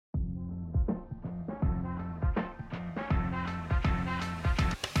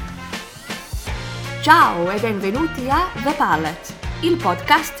Ciao e benvenuti a The PALLATT, il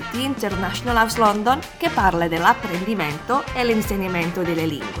podcast di International House London che parla dell'apprendimento e l'insegnamento delle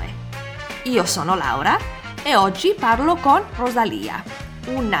lingue. Io sono Laura e oggi parlo con Rosalia,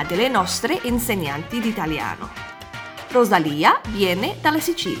 una delle nostre insegnanti di italiano. Rosalia viene dalla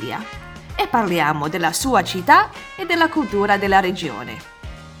Sicilia e parliamo della sua città e della cultura della regione.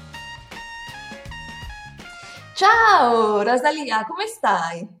 Ciao Rosalia, come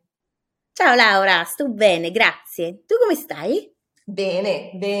stai? Ciao Laura, sto bene, grazie. Tu come stai?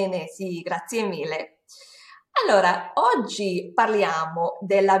 Bene, sì, grazie mille. Allora, oggi parliamo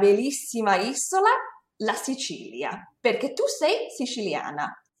della bellissima isola, la Sicilia, perché tu sei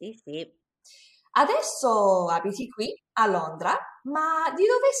siciliana. Sì. Adesso abiti qui a Londra, ma di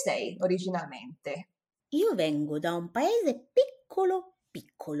dove sei originalmente? Io vengo da un paese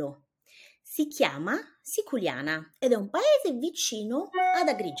piccolo. Si chiama Siciliana ed è un paese vicino ad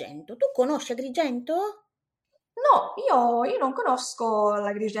Agrigento. Tu conosci Agrigento? No, io non conosco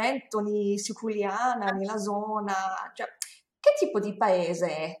l'Agrigento, né Siculiana, né la zona, cioè, che tipo di paese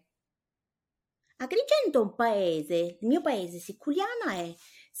è? Agrigento è un paese, il mio paese Siciliana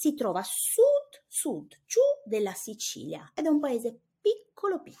si trova a sud, giù della Sicilia ed è un paese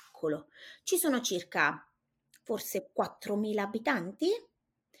piccolo. Ci sono circa forse 4.000 abitanti,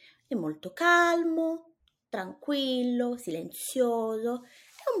 è molto calmo, tranquillo, silenzioso,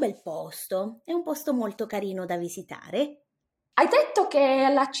 è un bel posto, è un posto molto carino da visitare. Hai detto che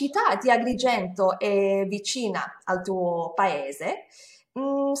la città di Agrigento è vicina al tuo paese.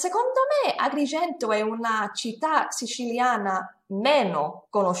 Secondo me Agrigento è una città siciliana meno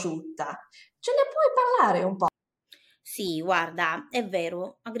conosciuta. Ce ne puoi parlare un po'? Sì, guarda, è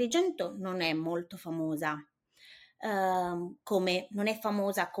vero, Agrigento non è molto famosa, non è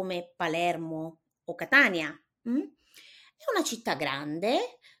famosa come Palermo o Catania. È una città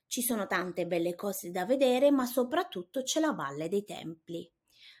grande, ci sono tante belle cose da vedere, ma soprattutto c'è la Valle dei Templi.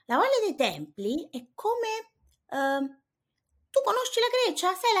 La Valle dei Templi è come... tu conosci la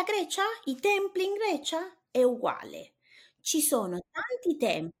Grecia? Sai la Grecia? I templi in Grecia? È uguale. Ci sono tanti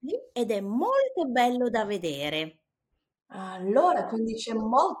templi ed è molto bello da vedere. Allora, quindi c'è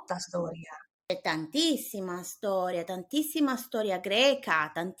molta storia. C'è tantissima storia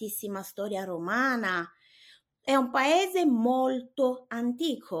greca, tantissima storia romana. È un paese molto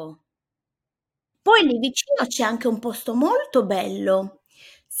antico. Poi lì vicino c'è anche un posto molto bello.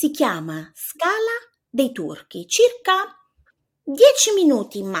 Si chiama Scala dei Turchi, circa 10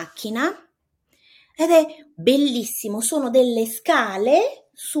 minuti in macchina ed è bellissimo. Sono delle scale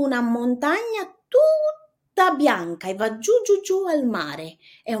su una montagna tutta bianca e va giù al mare.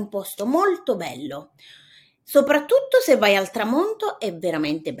 È un posto molto bello. Soprattutto se vai al tramonto è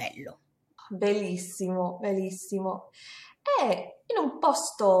veramente bello. Bellissimo, bellissimo. E in un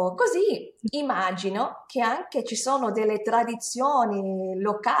posto così immagino che anche ci sono delle tradizioni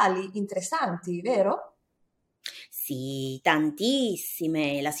locali interessanti, vero? Sì,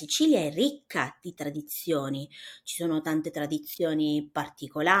 tantissime. La Sicilia è ricca di tradizioni. Ci sono tante tradizioni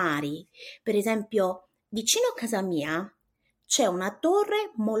particolari. Per esempio, vicino a casa mia c'è una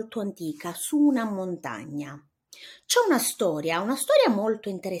torre molto antica su una montagna. C'è una storia molto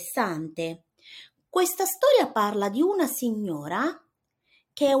interessante. Questa storia parla di una signora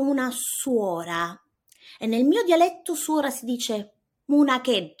che è una suora e nel mio dialetto suora si dice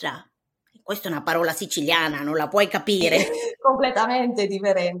munacheggia. Questa è una parola siciliana, non la puoi capire. Completamente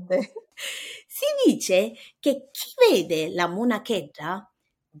differente. Si dice che chi vede la munacheggia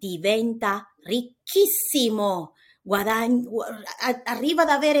diventa ricchissimo, arriva ad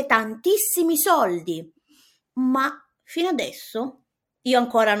avere tantissimi soldi, ma fino adesso io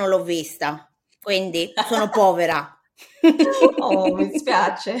ancora non l'ho vista, quindi sono povera. Oh, mi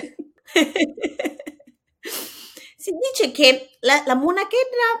dispiace. Si dice che la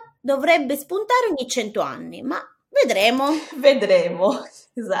monachella dovrebbe spuntare ogni 100 anni, ma vedremo. Vedremo,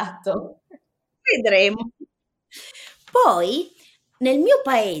 esatto. Vedremo. Poi, nel mio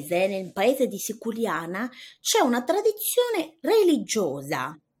paese, nel paese di Siculiana, c'è una tradizione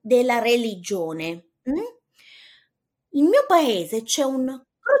religiosa della religione. Il mio paese c'è un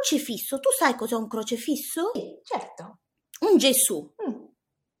crocifisso. Tu sai cos'è un crocifisso? Sì, certo. Un Gesù Mm.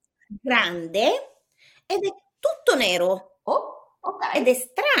 grande ed è tutto nero Oh, ed ok. è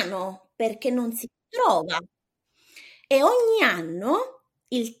strano perché non si trova. E ogni anno,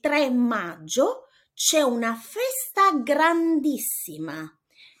 il 3 maggio, c'è una festa grandissima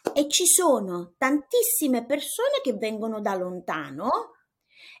e ci sono tantissime persone che vengono da lontano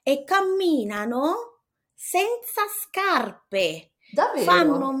e camminano senza scarpe.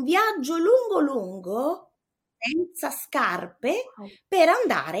 Fanno Davvero? un viaggio lungo senza scarpe Wow. per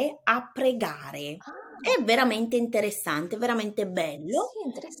andare a pregare. Ah, È veramente interessante, veramente bello sì,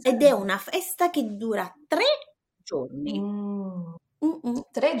 ed è interessante. una festa che dura 3 giorni. Mm, Mm-mm.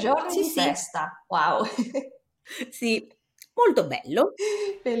 3 giorni Sì, di sì, festa, wow, sì, molto bello.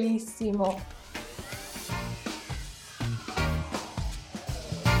 bellissimo.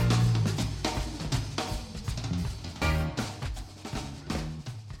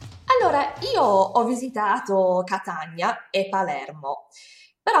 Allora, io ho visitato Catania e Palermo,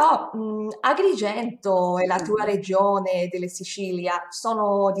 però Agrigento e la tua Mm. regione delle Sicilia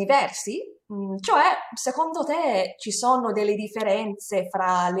sono diversi? Cioè, secondo te ci sono delle differenze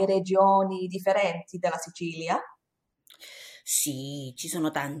fra le regioni differenti della Sicilia? Sì, ci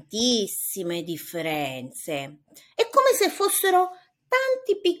sono tantissime differenze. È come se fossero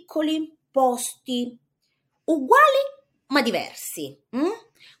tanti piccoli posti uguali ma diversi.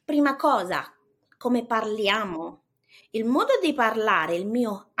 Prima cosa, come parliamo? Il modo di parlare, il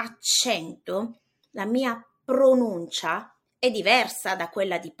mio accento, la mia pronuncia è diversa da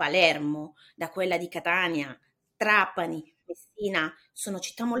quella di Palermo, da quella di Catania, Trapani, Messina. Sono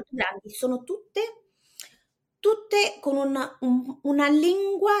città molto grandi, sono tutte con una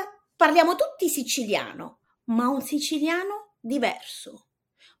lingua, parliamo tutti siciliano, ma un siciliano diverso.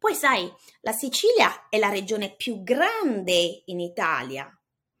 Poi sai, la Sicilia è la regione più grande in Italia,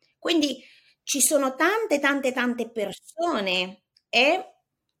 quindi ci sono tante persone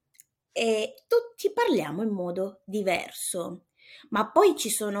e tutti parliamo in modo diverso. Ma poi ci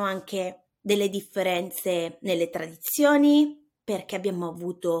sono anche delle differenze nelle tradizioni, perché abbiamo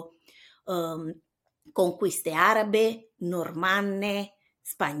avuto ehm, conquiste arabe, normanne,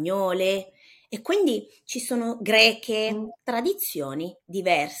 spagnole e quindi ci sono greche, Mm, tradizioni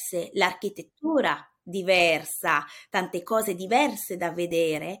diverse, l'architettura diversa, tante cose diverse da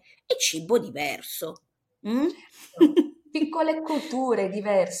vedere e cibo diverso. Mm? certo. Piccole culture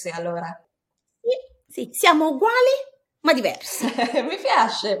diverse, allora. Sì, sì, siamo uguali ma diversi. Mi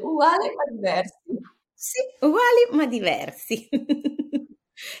piace, uguale ma diversi. Sì, uguali ma diversi.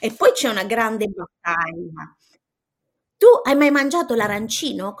 E poi c'è una grande battaglia. Tu hai mai mangiato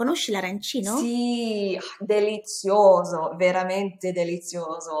l'arancino? Conosci l'arancino? Sì, delizioso, veramente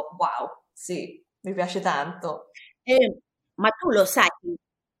delizioso. Wow, sì, mi piace tanto. Ma tu lo sai,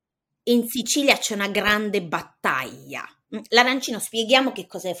 in Sicilia c'è una grande battaglia. L'arancino, spieghiamo che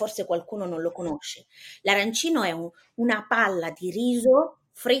cos'è, forse qualcuno non lo conosce. L'arancino è una palla di riso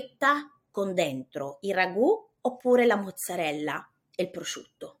fritta con dentro il ragù oppure la mozzarella e il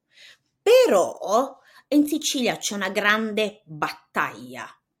prosciutto. Però in Sicilia c'è una grande battaglia.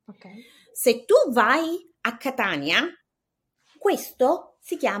 Ok. Se tu vai a Catania, questo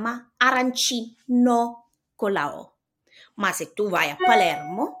si chiama arancino con la O, ma se tu vai a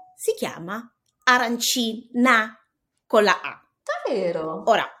Palermo si chiama arancina con la A. Davvero?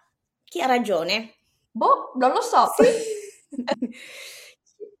 Ora, chi ha ragione? Boh, non lo so. Sì.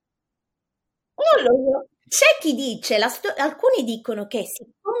 Non lo so. C'è chi dice, alcuni dicono che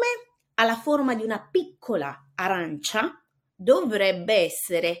siccome ha la forma di una piccola arancia, dovrebbe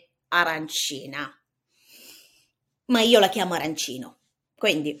essere arancina. Ma io la chiamo arancino,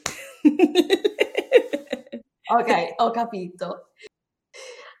 quindi. Ok, ho capito.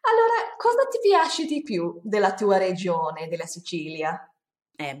 Allora, cosa ti piace di più della tua regione, della Sicilia?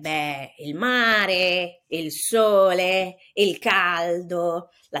 Eh beh, il mare, il sole, il caldo,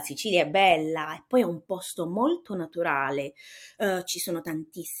 la Sicilia è bella e poi è un posto molto naturale. Ci sono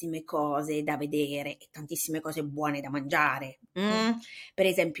tantissime cose da vedere e tantissime cose buone da mangiare. Mm. Per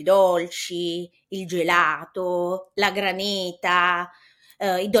esempio i dolci, il gelato, la granita,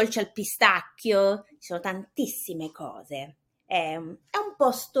 i dolci al pistacchio, ci sono tantissime cose. È un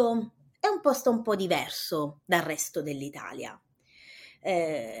posto un po' diverso dal resto dell'Italia.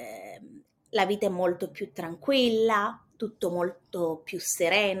 La vita è molto più tranquilla, tutto molto più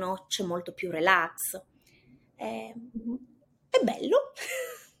sereno, c'è molto più relax. È, Mhm. è bello.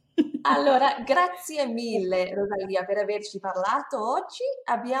 Allora, grazie mille Rosalia per averci parlato oggi.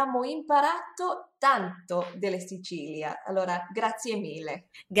 Abbiamo imparato tanto delle Sicilia. Allora, grazie mille.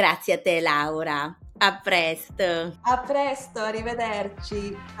 Grazie a te, Laura. A presto. A presto,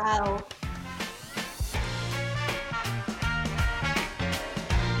 arrivederci. Ciao.